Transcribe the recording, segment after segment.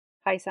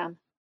Hi, Sam.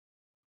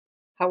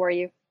 How are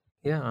you?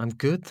 Yeah, I'm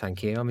good,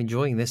 thank you. I'm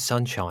enjoying this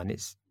sunshine.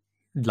 It's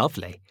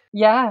lovely.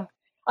 Yeah,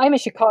 I'm in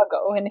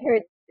Chicago, and here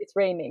it's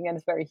raining and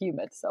it's very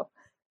humid. So,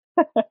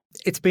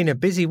 It's been a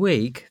busy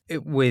week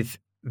with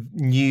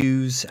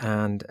news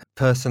and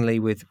personally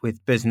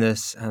with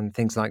business and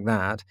things like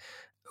that.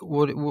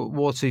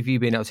 What have you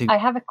been up to? I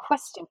have a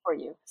question for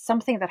you.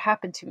 Something that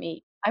happened to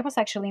me. I was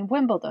actually in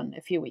Wimbledon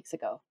a few weeks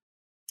ago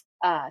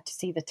to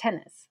see the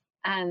tennis,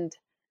 and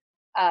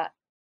uh,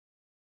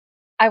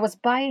 I was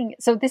buying.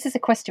 So, this is a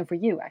question for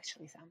you,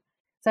 actually, Sam.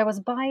 So, I was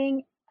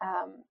buying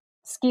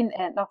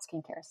not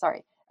skincare.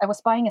 Sorry, I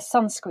was buying a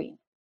sunscreen.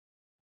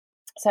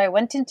 So, I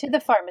went into the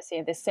pharmacy,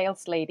 and this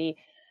sales lady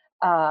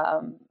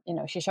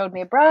she showed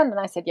me a brand and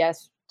I said,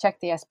 yes, check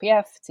the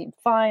SPF. It seemed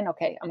fine.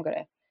 Okay, I'm going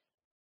to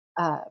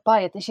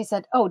buy it. And she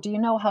said, oh, do you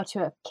know how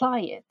to apply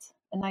it?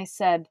 And I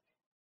said,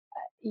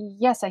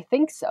 yes, I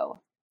think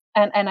so.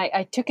 And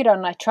I took it on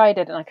and I tried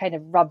it and I kind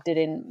of rubbed it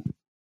in,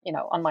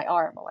 on my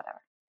arm or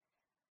whatever.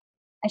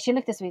 And she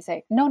looked at me and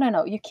said, no, no,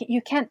 no,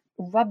 you can't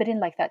rub it in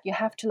like that. You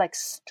have to like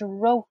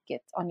stroke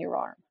it on your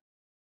arm.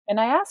 And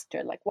I asked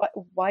her, like,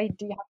 why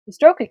do you have to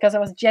stroke it? Because I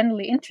was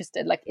genuinely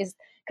interested. Like,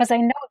 because I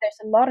know there's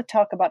a lot of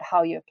talk about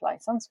how you apply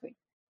sunscreen.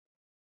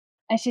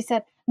 And she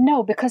said,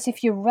 no, because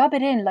if you rub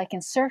it in like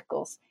in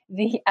circles,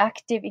 the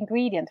active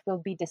ingredient will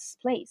be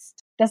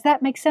displaced. Does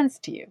that make sense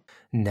to you?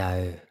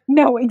 No,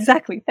 No,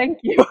 exactly. Thank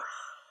you.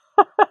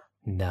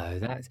 no,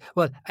 that's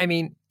well, I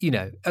mean,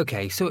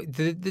 okay, so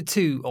the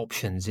two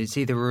options, it's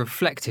either a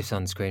reflective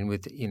sunscreen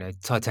with,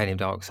 titanium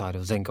dioxide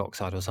or zinc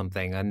oxide or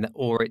something, and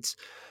or it's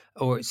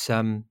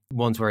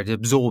ones where it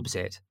absorbs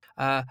it.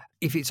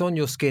 If it's on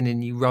your skin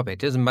and you rub it,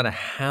 doesn't matter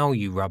how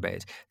you rub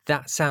it.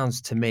 That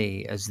sounds to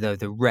me as though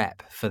the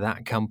rep for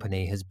that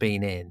company has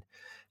been in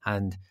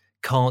and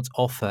can't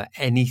offer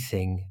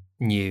anything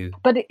new.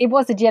 But it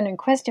was a genuine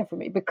question for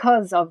me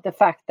because of the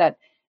fact that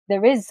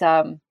there is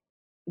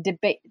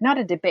debate, not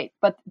a debate,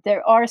 but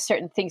there are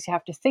certain things you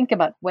have to think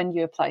about when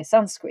you apply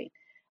sunscreen.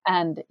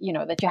 And,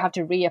 that you have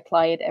to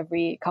reapply it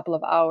every couple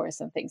of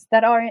hours and things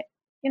that are,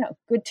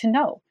 good to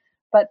know.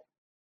 But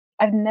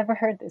I've never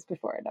heard this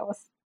before. And I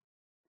was,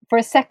 for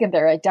a second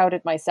there, I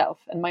doubted myself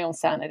and my own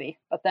sanity,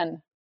 but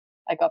then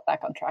I got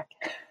back on track.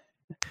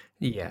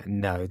 Yeah,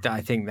 no,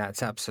 I think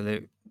that's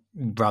absolute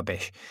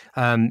rubbish.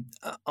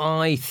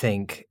 I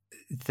think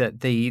that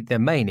the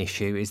main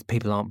issue is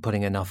people aren't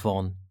putting enough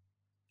on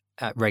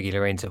at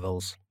regular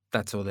intervals.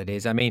 That's all it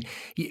is. I mean,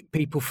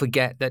 people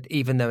forget that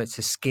even though it's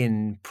a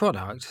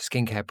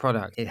skincare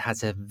product, it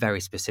has a very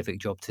specific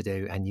job to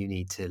do, and you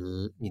need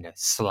to,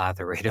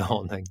 slather it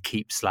on and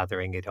keep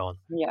slathering it on.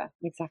 Yeah,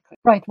 exactly.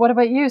 Right. What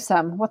about you,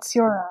 Sam? What's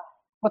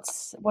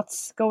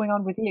going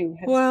on with you?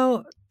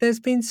 Well,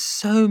 there's been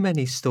so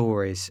many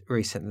stories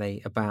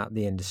recently about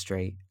the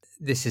industry.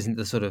 This isn't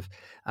the sort of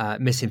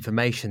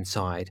misinformation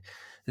side.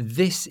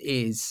 This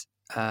is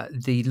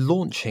the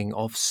launching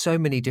of so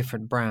many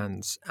different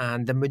brands,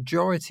 and the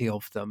majority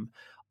of them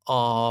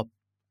are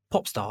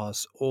pop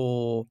stars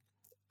or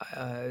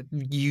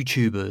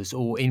YouTubers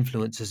or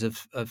influencers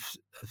of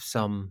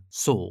some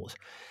sort.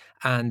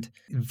 And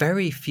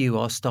very few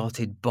are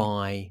started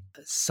by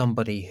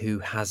somebody who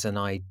has an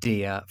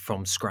idea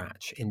from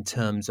scratch in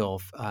terms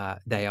of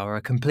they are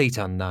a complete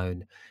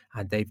unknown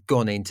and they've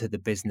gone into the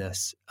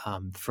business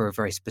for a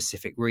very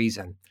specific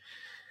reason.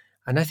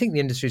 And I think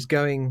the industry is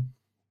going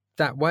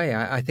that way.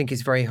 I think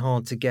it's very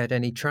hard to get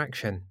any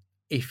traction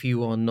if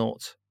you are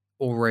not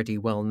already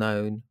well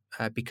known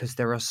because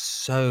there are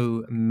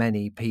so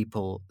many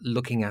people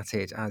looking at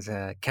it as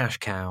a cash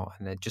cow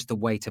and just a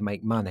way to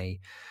make money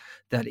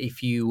that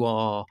if you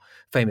are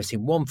famous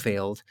in one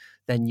field,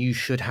 then you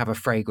should have a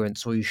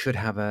fragrance or you should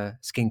have a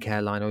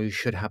skincare line or you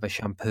should have a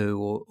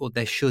shampoo or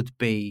there should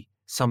be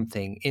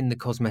something in the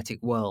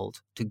cosmetic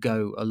world to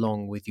go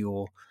along with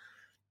your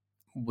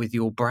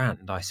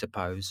brand, I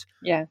suppose.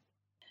 Yeah.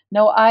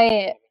 No,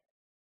 I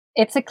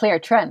it's a clear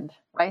trend,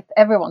 right?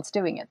 Everyone's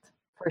doing it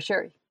for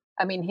sure.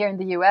 I mean, here in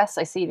the US,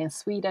 I see it in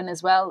Sweden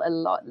as well. A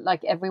lot,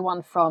 like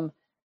everyone from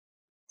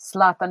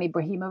Zlatan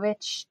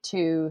Ibrahimovic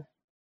to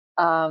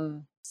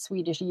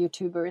Swedish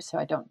YouTubers, who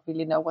I don't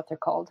really know what they're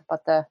called,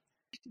 but the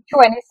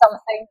 20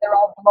 something, they're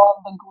all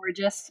blonde and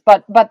gorgeous,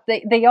 but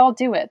they all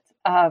do it.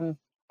 And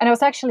I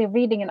was actually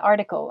reading an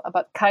article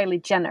about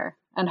Kylie Jenner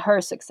and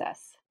her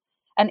success.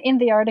 And in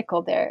the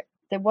article there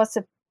was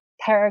a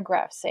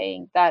paragraph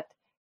saying that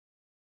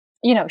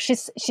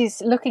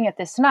she's looking at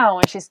this now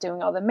and she's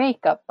doing all the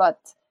makeup, but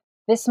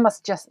this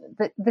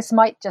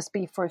might just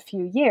be for a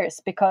few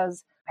years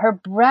because her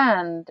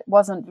brand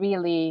wasn't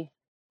really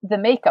the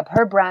makeup.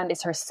 Her brand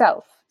is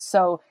herself.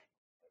 So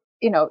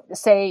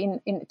say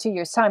in 2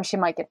 years time she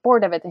might get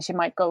bored of it and she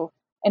might go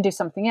and do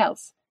something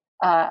else,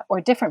 or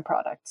a different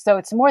product. So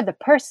it's more the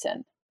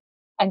person,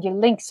 and you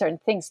link certain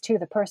things to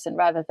the person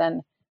rather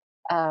than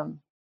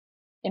um,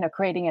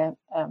 creating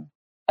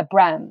a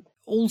brand.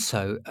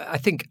 Also, I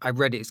think I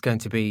read it's going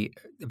to be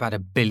about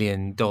 $1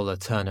 billion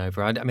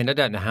turnover. I mean, I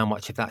don't know how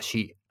much of that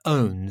she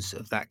owns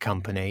of that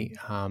company,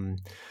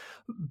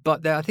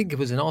 But I think it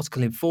was an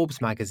article in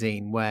Forbes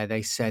magazine where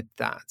they said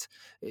that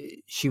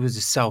she was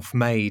a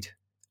self-made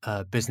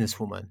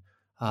businesswoman,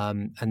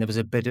 and there was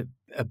a bit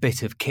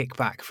of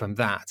kickback from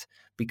that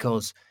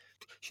because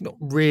she's not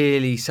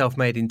really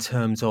self-made in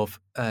terms of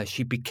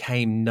she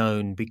became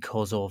known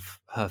because of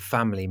her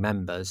family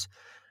members,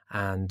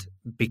 and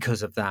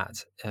because of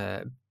that,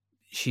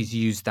 she's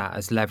used that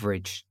as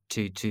leverage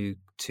to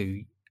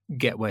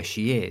get where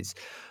she is.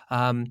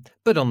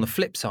 But on the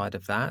flip side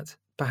of that,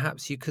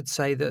 perhaps you could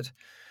say that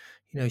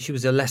she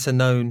was a lesser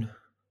known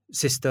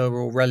sister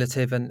or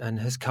relative and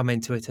has come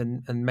into it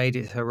and made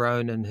it her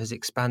own and has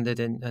expanded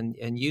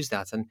and used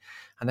that. And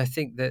I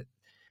think that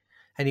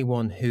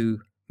anyone who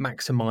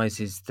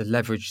maximizes the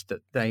leverage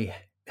that they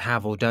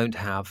have or don't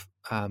have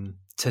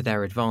to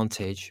their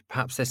advantage,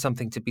 perhaps there's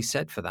something to be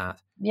said for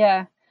that.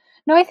 Yeah.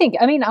 No,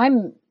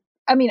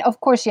 I mean, of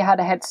course she had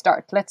a head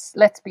start.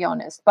 Let's be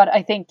honest. But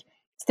I think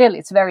still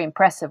it's very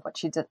impressive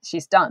what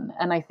she's done.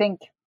 And I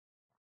think,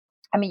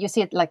 I mean, you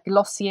see it like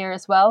Glossier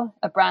as well,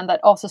 a brand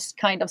that also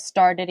kind of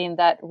started in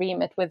that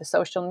remit with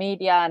social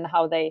media and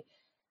how they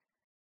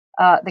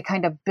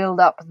kind of build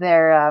up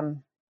their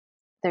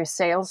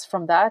sales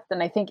from that.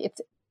 And I think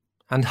it's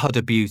And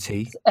Huda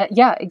Beauty.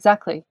 yeah,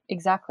 exactly.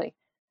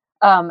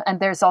 And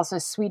there's also a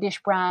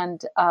Swedish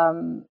brand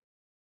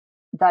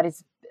that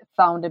is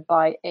founded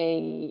by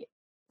a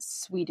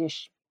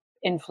Swedish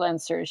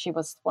influencer. She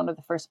was one of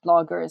the first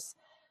bloggers,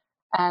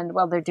 and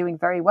well, they're doing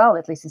very well,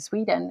 at least in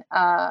Sweden.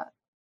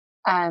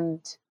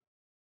 And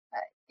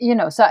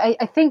so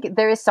I think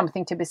there is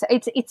something to be said.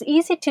 It's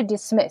easy to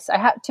dismiss. I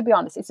have to be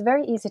honest. It's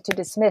very easy to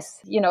dismiss,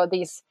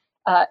 these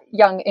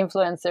young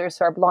influencers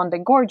who are blonde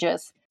and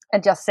gorgeous,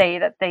 and just say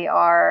that they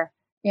are,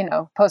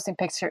 posting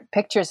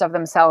pictures of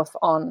themselves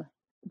on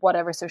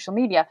whatever social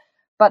media.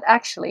 But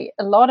actually,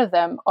 a lot of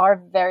them are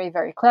very,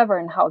 very clever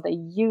in how they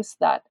use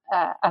that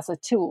as a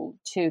tool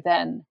to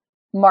then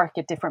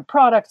market different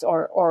products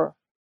or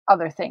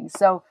other things.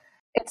 So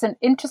it's an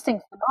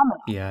interesting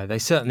phenomenon. Yeah, they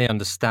certainly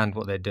understand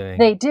what they're doing.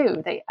 They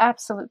do. They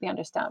absolutely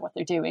understand what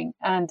they're doing.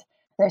 And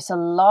there's a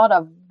lot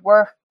of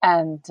work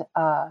and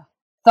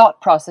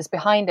thought process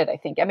behind it, I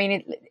think. I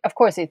mean, of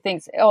course, it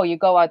thinks, oh, you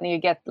go out and you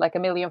get like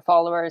 1 million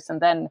followers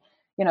and then,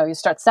 you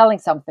start selling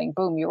something,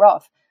 boom, you're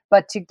off.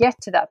 But to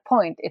get to that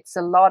point, it's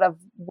a lot of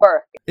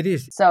work. It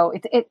is. So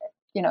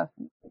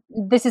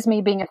this is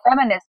me being a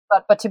feminist,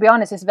 but to be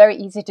honest, it's very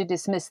easy to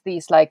dismiss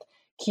these like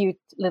cute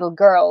little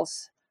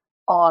girls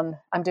on,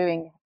 I'm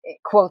doing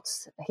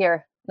quotes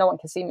here. No one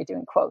can see me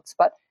doing quotes,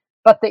 but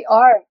they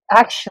are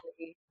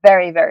actually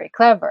very, very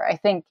clever. I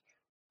think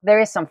there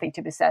is something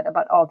to be said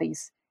about all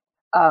these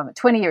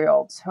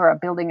 20-year-olds who are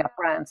building up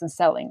brands and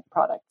selling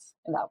products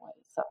in that way.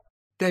 So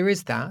there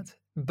is that.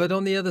 But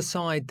on the other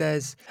side,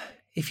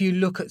 if you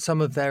look at some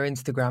of their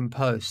Instagram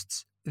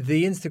posts,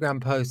 the Instagram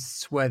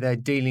posts where they're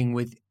dealing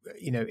with,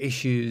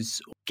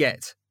 issues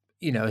get,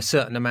 a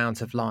certain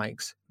amount of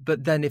likes.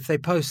 But then if they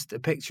post a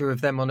picture of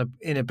them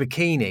in a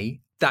bikini,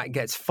 that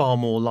gets far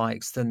more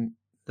likes than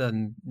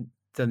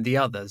the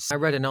others. I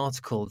read an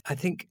article, I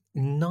think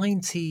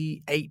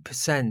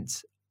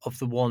 98% of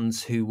the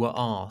ones who were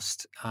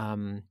asked,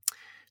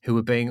 who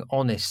were being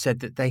honest, said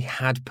that they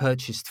had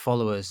purchased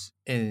followers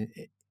in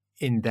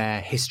their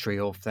history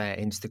of their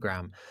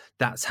Instagram.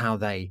 That's how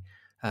they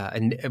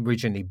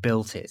originally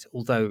built it.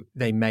 Although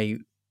they may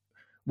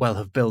well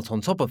have built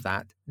on top of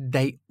that,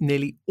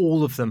 nearly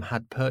all of them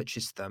had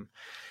purchased them.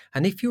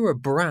 And if you're a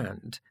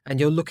brand and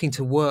you're looking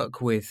to work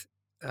with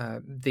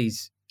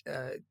these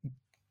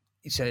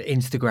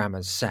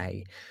Instagrammers,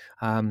 say,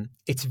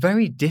 it's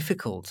very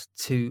difficult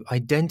to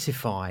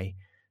identify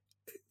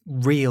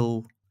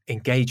real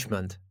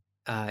engagement.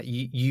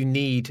 You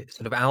need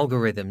sort of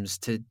algorithms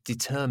to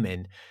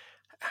determine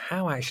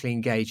how actually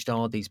engaged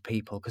are these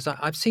people, because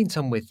I've seen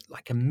some with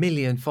like 1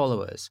 million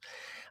followers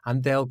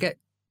and they'll get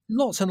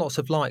lots and lots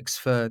of likes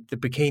for the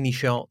bikini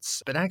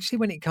shots, but actually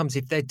when it comes,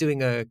 if they're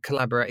doing a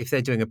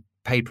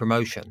paid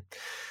promotion,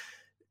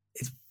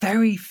 it's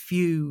very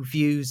few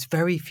views,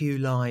 very few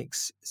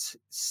likes.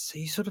 So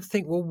you sort of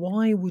think, well,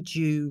 why would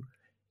you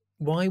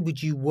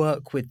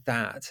work with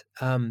that?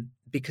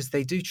 Because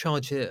they do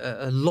charge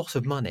a lot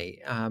of money,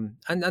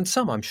 and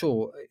some, I'm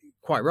sure,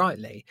 quite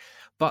rightly.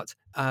 But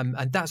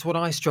and that's what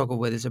I struggle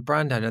with as a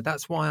brand owner.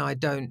 That's why I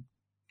don't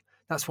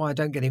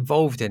get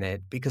involved in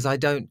it, because I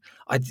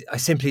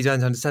simply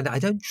don't understand it. I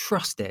don't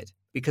trust it,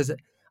 because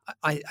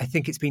I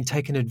think it's been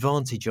taken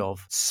advantage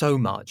of so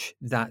much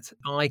that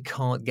I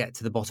can't get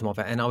to the bottom of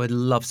it. And I would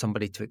love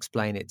somebody to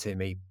explain it to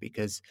me,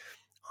 because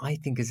I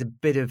think there's a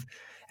bit of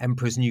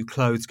Emperor's New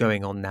Clothes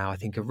going on now. I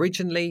think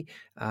originally,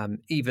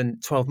 even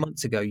 12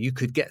 months ago, you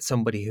could get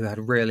somebody who had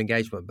real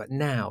engagement, but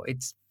now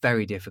it's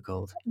very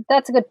difficult.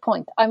 That's a good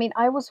point. I mean,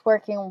 I was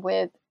working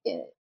with,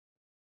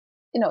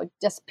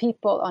 just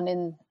people I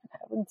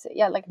wouldn't say,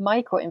 like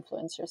micro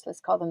influencers, let's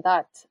call them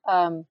that,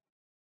 2-3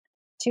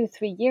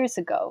 years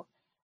ago.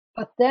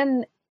 But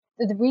then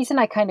the reason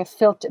I kind of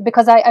filtered,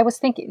 because I was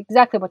thinking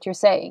exactly what you're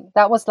saying.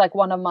 That was like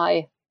one of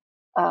my,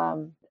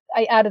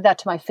 I added that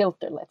to my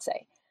filter, let's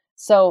say.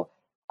 So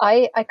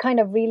I kind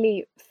of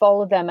really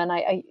follow them, and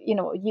I you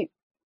know, you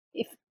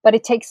if but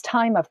it takes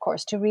time, of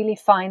course, to really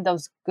find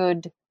those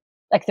good,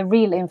 like the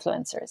real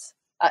influencers.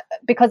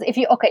 Because if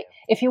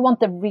you want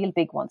the real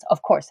big ones,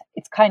 of course,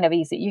 it's kind of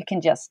easy. You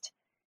can just,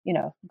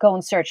 go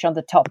and search on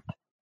the top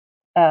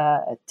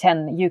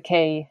 10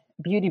 UK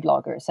beauty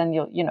bloggers, and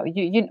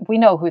we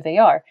know who they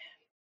are.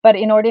 But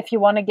in order, if you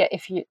want to get,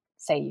 if you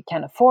say you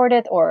can afford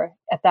it, or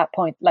at that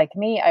point, like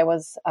me, I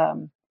was,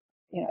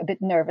 a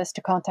bit nervous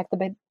to contact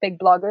the big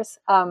bloggers.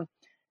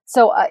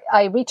 So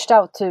I reached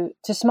out to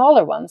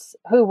smaller ones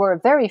who were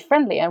very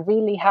friendly and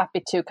really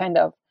happy to kind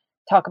of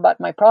talk about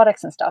my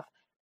products and stuff.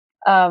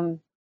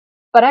 Um,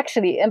 but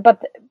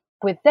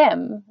with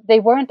them, they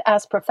weren't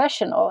as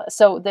professional.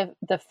 So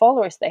the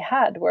followers they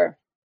had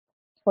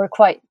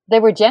they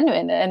were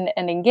genuine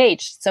and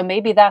engaged. So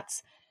maybe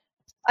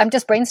I'm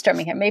just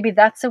brainstorming here. Maybe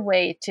that's a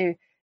way to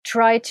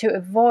try to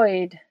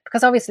avoid,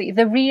 because obviously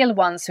the real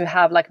ones who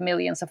have like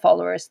millions of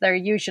followers, they're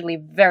usually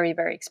very,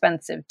 very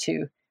expensive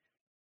to,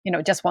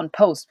 just one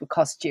post would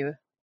cost you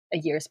a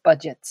year's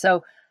budget.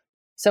 So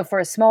for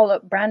a small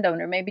brand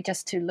owner, maybe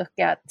just to look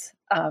at,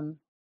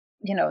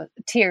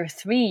 tier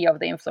 3 of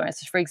the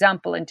influencers, for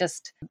example, and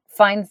just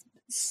find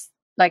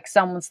like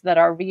someone's that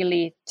are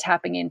really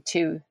tapping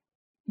into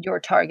your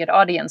target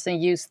audience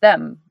and use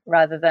them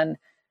rather than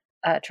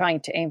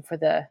trying to aim for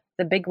the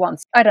big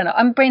ones. I don't know.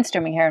 I'm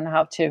brainstorming here on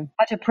how to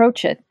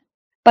approach it.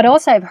 But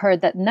also, I've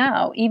heard that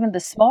now even the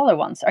smaller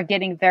ones are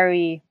getting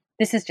very.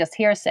 This is just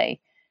hearsay,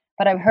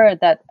 but I've heard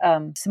that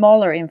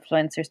smaller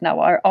influencers now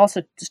are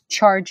also just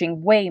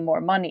charging way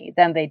more money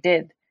than they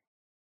did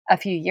a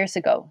few years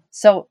ago.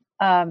 So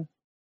I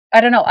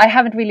don't know. I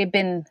haven't really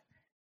been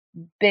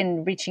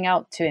reaching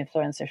out to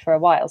influencers for a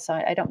while, so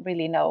I don't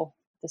really know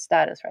the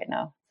status right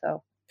now.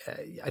 So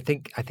I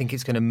think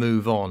it's going to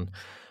move on,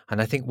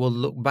 and I think we'll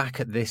look back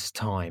at this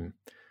time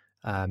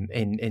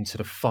in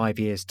sort of 5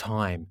 years'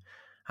 time,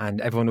 and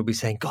everyone will be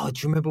saying, "God,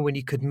 do you remember when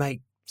you could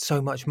make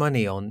so much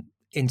money on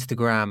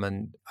Instagram?"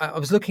 And I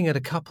was looking at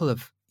a couple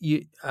of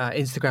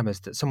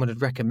Instagrammers that someone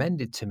had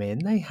recommended to me,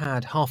 and they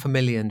had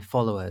 500,000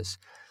 followers.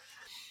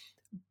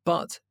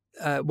 But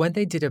when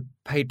they did a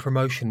paid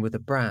promotion with a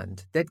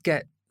brand, they'd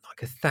get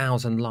like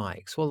 1,000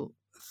 likes. Well,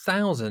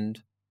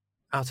 1,000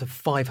 out of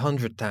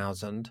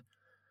 500,000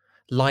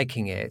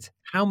 liking it.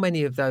 How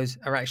many of those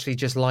are actually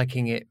just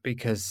liking it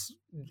because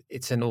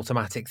it's an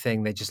automatic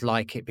thing? They just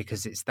like it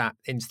because it's that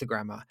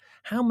Instagrammer.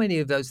 How many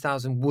of those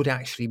 1,000 would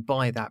actually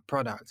buy that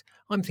product?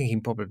 I'm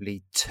thinking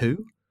probably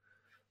 2.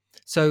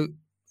 So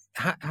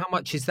how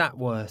much is that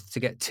worth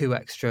to get 2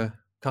 extra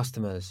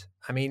customers?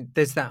 I mean,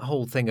 there's that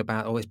whole thing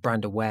about it's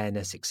brand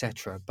awareness,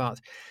 etc. But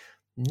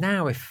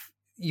now, if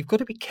you've got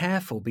to be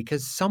careful,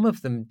 because some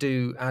of them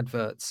do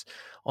adverts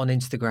on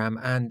Instagram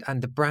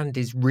and the brand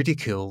is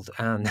ridiculed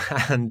and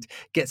and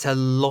gets a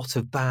lot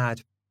of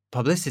bad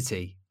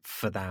publicity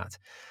for that,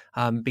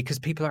 because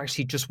people are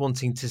actually just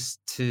wanting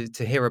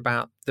to hear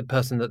about the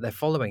person that they're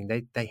following.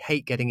 They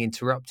hate getting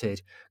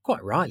interrupted.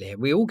 Quite rightly,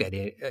 we all get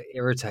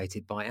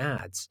irritated by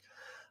ads.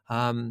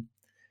 Um,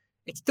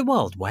 it's the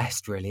Wild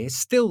West, really. It's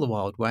still the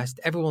Wild West.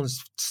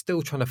 Everyone's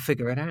still trying to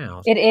figure it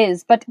out. it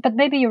is, but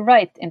maybe you're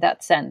right in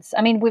that sense.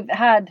 I mean, we've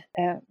had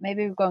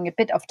maybe we're going a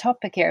bit off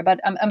topic here, but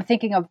I'm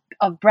thinking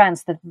of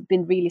brands that have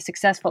been really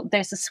successful.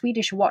 There's a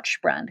Swedish watch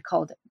brand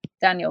called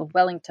Daniel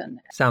Wellington.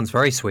 Sounds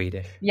very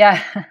Swedish.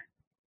 Yeah,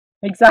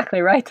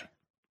 exactly right.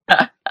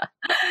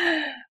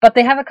 But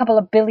they have a couple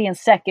of billion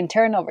SEK in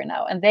turnover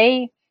now,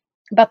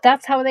 but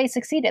that's how they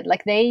succeeded.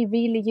 Like they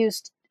really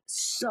used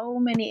so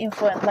many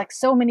like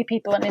so many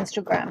people on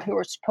Instagram who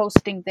were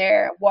posting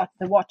the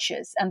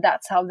watches, and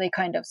that's how they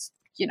kind of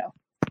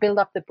build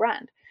up the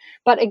brand.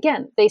 But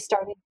again, they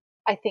started,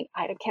 I think,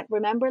 I can't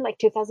remember, like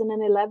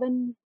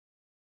 2011,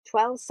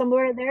 12,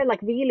 somewhere there,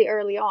 like really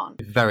early on.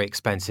 Very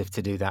expensive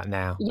to do that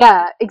now.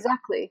 Yeah,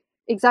 exactly.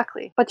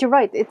 But you're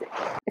right,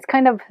 it's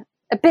kind of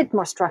a bit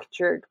more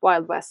structured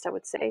Wild West, I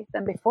would say,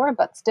 than before,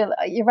 but still,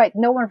 you're right,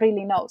 no one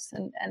really knows.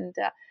 And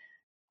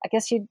I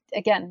guess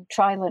again,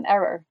 trial and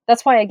error.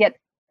 That's why I get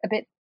a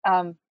bit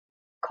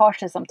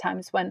cautious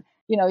sometimes when,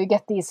 you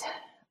get these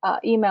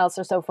emails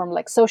or so from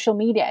like social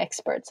media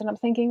experts. And I'm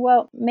thinking,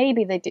 well,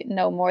 maybe they didn't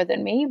know more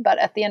than me. But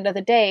at the end of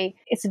the day,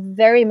 it's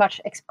very much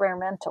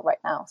experimental right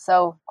now.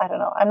 So I don't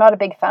know. I'm not a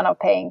big fan of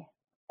paying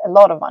a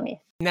lot of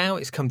money. Now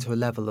it's come to a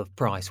level of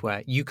price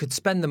where you could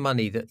spend the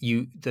money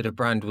that a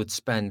brand would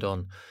spend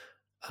on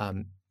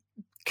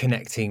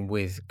connecting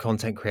with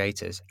content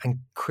creators and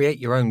create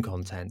your own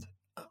content.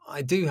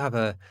 I do have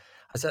a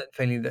certain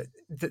feeling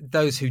that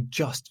those who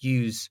just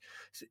use,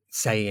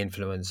 say,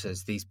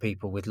 influencers, these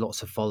people with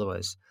lots of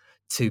followers,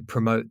 to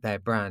promote their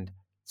brand,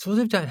 sort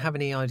of don't have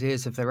any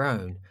ideas of their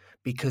own,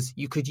 because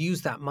you could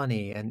use that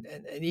money, and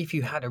if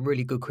you had a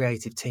really good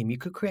creative team, you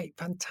could create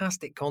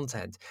fantastic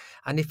content.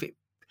 And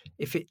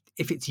if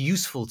it's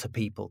useful to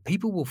people,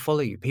 people will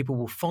follow you, people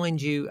will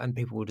find you, and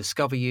people will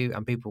discover you,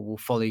 and people will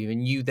follow you,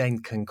 and you then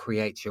can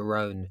create your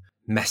own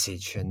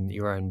message and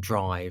your own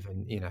drive,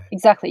 and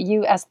exactly,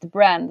 you as the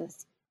brand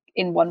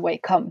in one way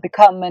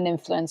become an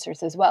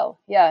influencers as well.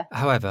 Yeah.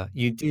 However,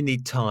 you do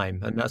need time,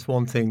 and that's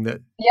one thing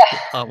that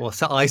Yeah. well,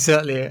 so I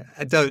certainly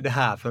don't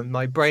have, and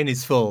my brain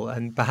is full,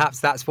 and perhaps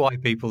that's why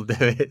people do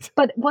it.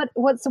 But what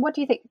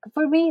do you think?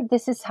 For me,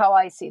 this is how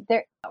I see it.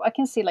 There I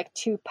can see like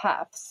two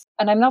paths.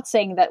 And I'm not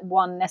saying that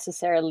one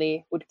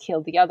necessarily would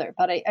kill the other,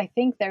 but I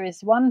think there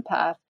is one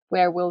path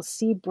where we'll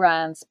see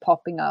brands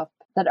popping up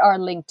that are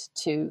linked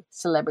to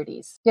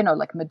celebrities. You know,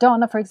 like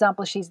Madonna, for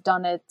example, she's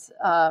done it.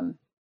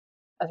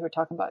 As we're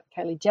talking about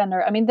Kylie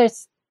Jenner. I mean,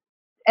 there's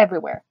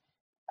everywhere.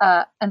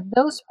 And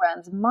those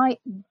brands might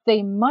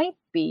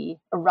be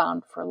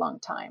around for a long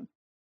time,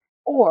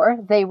 or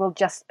they will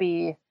just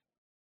be,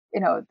 you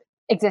know,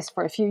 exist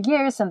for a few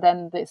years, and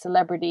then the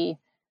celebrity,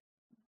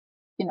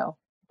 you know,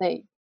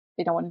 they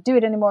don't want to do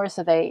it anymore,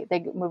 so they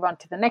move on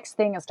to the next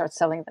thing and start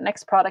selling the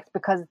next product,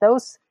 because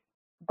those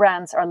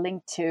brands are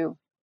linked to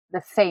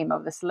the fame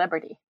of the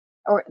celebrity,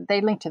 or they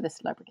link to the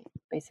celebrity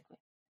basically.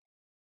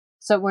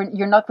 So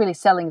you're not really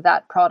selling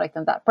that product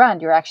and that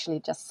brand. You're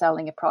actually just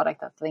selling a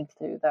product that's linked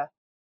to the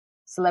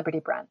celebrity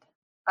brand.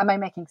 Am I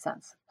making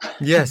sense?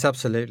 Yes,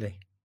 absolutely.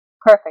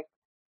 Perfect.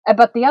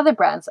 But the other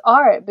brands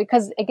are,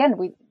 because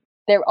again,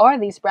 there are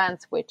these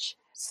brands which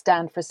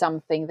stand for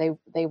something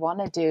they want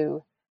to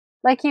do,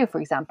 like you,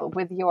 for example,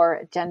 with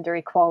your gender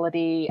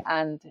equality.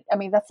 And I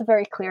mean, that's a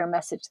very clear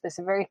message. There's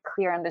a very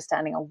clear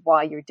understanding of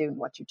why you're doing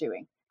what you're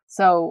doing.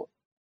 So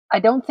I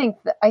don't think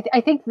that,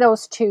 I think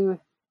those two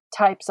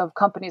types of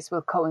companies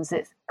will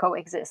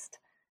coexist.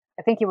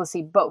 I think you will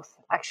see both,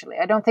 actually.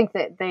 I don't think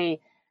that the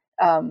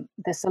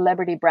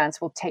celebrity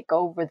brands will take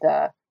over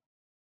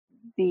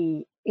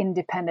the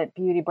independent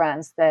beauty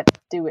brands that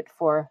do it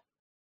for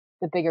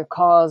the bigger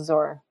cause.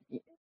 Or do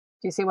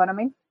you see what I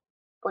mean?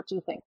 What do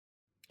you think?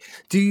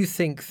 Do you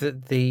think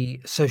that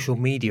the social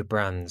media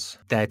brands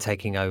they're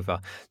taking over,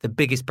 the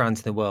biggest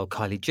brands in the world,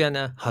 Kylie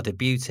Jenner, Huda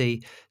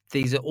Beauty,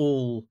 these are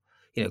all,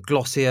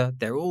 Glossier,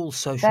 they're all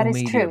social That is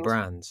media true.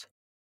 brands.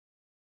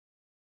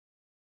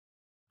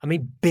 I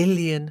mean,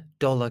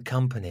 billion-dollar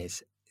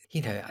companies,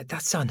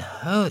 that's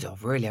unheard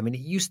of, really. I mean,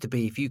 it used to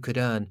be if you could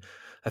earn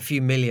a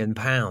few £1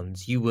 million,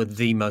 you were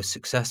the most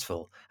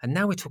successful. And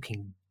now we're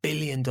talking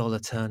billion-dollar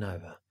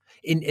turnover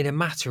in a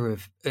matter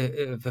of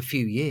a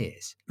few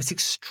years. It's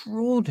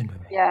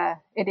extraordinary. Yeah,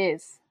 it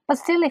is. But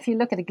still, if you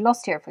look at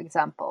Glossier, for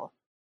example,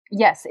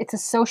 yes, it's a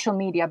social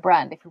media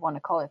brand, if you want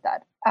to call it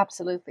that.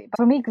 Absolutely. But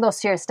for me,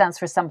 Glossier stands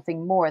for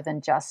something more than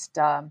just,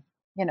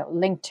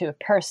 linked to a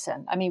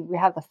person. I mean, we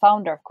have the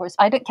founder, of course.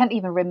 Can't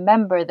even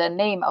remember the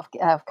name of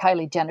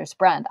Kylie Jenner's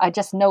brand. I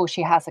just know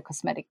she has a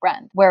cosmetic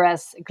brand.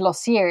 Whereas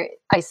Glossier,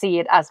 I see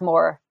it as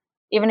more,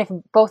 even if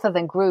both of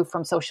them grew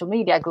from social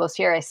media,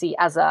 Glossier I see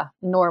as a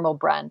normal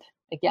brand,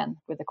 again,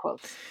 with the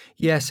quotes.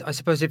 Yes, I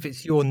suppose if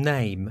it's your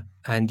name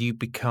and you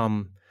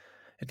become,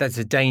 there's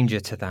a danger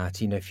to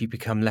that. If you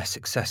become less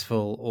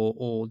successful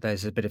or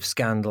there's a bit of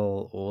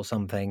scandal or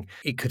something,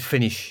 it could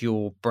finish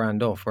your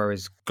brand off.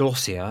 Whereas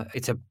Glossier,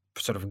 it's a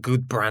sort of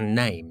good brand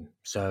name,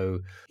 so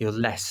you're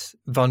less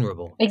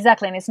vulnerable.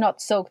 Exactly, and it's not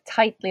so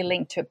tightly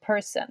linked to a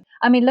person.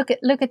 I mean, look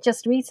at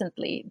just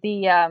recently,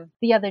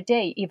 the other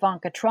day,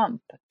 Ivanka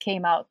Trump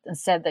came out and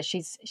said that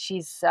she's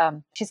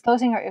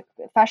closing her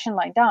fashion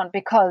line down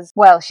because,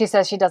 well, she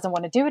says she doesn't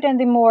want to do it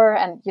anymore.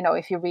 And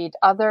if you read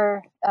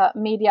other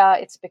media,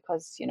 it's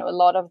because a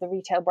lot of the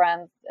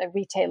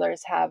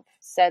retailers have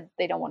said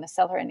they don't want to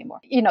sell her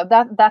anymore.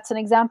 That's an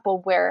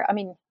example where, I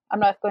mean, I'm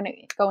not going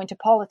to go into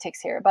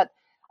politics here, but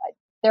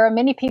there are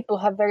many people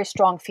who have very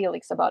strong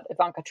feelings about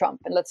Ivanka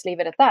Trump, and let's leave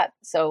it at that.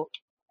 So,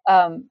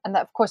 and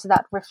that, of course,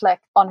 that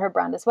reflects on her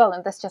brand as well.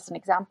 And that's just an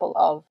example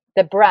of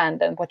the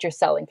brand and what you're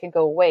selling can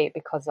go away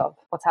because of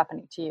what's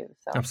happening to you.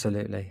 So.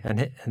 Absolutely,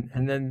 and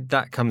then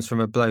that comes from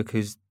a bloke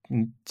who's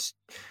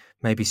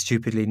maybe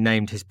stupidly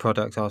named his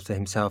product after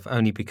himself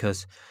only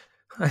because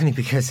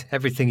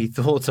everything he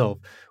thought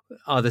of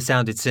either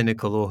sounded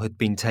cynical or had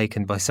been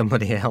taken by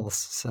somebody else.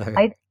 So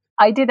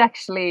I did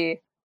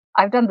actually.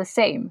 I've done the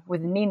same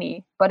with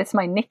Nini, but it's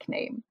my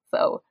nickname.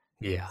 So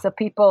yeah. So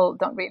people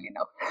don't really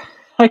know.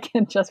 I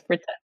can just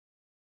pretend.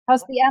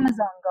 How's the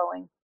Amazon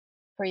going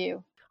for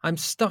you? I'm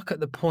stuck at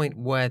the point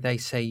where they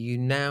say you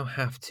now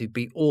have to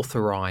be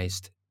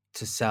authorized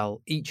to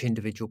sell each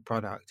individual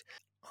product.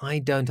 I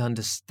don't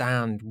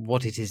understand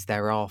what it is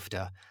they're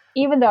after.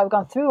 Even though I've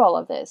gone through all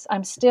of this,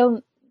 I'm still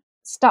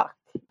stuck.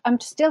 I'm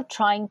still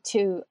trying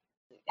to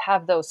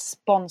have those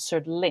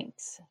sponsored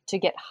links to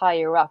get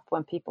higher up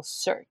when people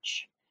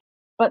search.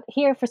 But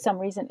here, for some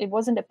reason, it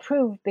wasn't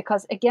approved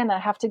because, again, I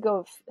have to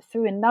go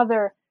through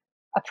another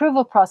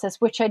approval process,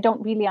 which I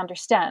don't really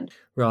understand.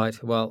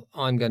 Right. Well,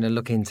 I'm going to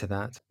look into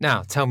that.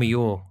 Now, tell me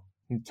your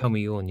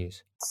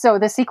news. So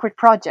the secret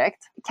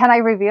project, can I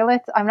reveal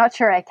it? I'm not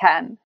sure I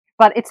can,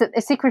 but it's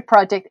a secret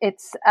project.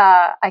 It's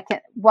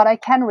what I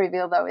can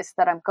reveal though is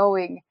that I'm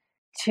going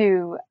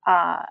to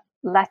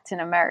Latin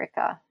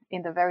America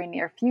in the very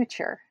near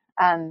future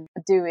and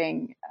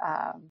doing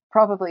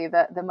probably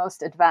the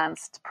most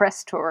advanced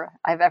press tour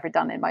I've ever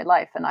done in my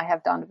life, and I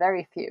have done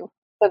very few.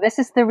 So this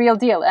is the real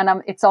deal,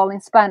 and it's all in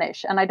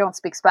Spanish, and I don't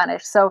speak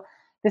Spanish, so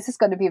this is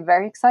going to be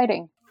very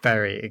exciting.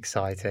 Very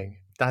exciting.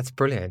 That's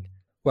brilliant.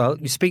 Well,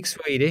 you speak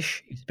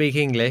Swedish, you speak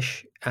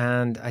English,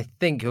 and I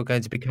think you're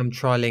going to become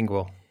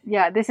trilingual.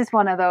 Yeah, this is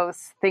one of those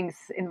things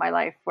in my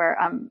life where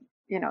I'm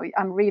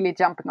really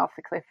jumping off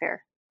the cliff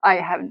here.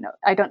 I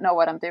don't know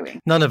what I'm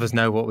doing. None of us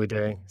know what we're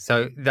doing,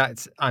 so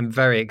I'm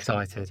very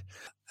excited.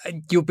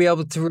 You'll be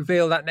able to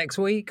reveal that next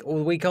week or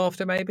the week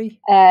after, maybe?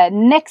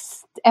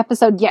 Next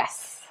episode,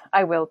 yes,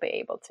 I will be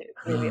able to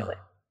reveal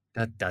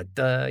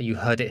it. You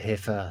heard it here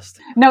first.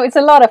 No, it's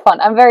a lot of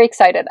fun. I'm very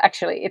excited.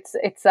 Actually, it's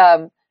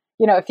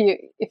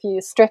if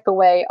you strip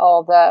away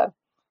all the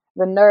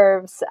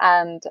nerves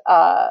and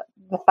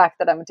the fact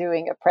that I'm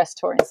doing a press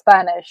tour in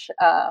Spanish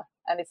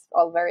and it's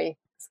all very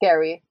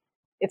scary,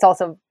 it's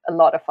also a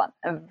lot of fun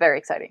and very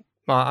exciting.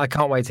 Well, I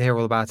can't wait to hear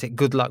all about it.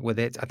 Good luck with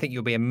it. I think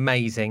you'll be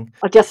amazing.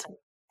 I'll just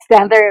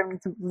stand there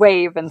and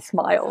wave and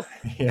smile.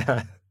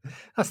 Yeah,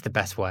 that's the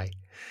best way.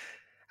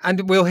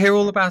 And we'll hear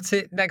all about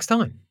it next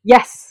time.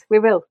 Yes, we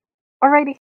will. Alrighty.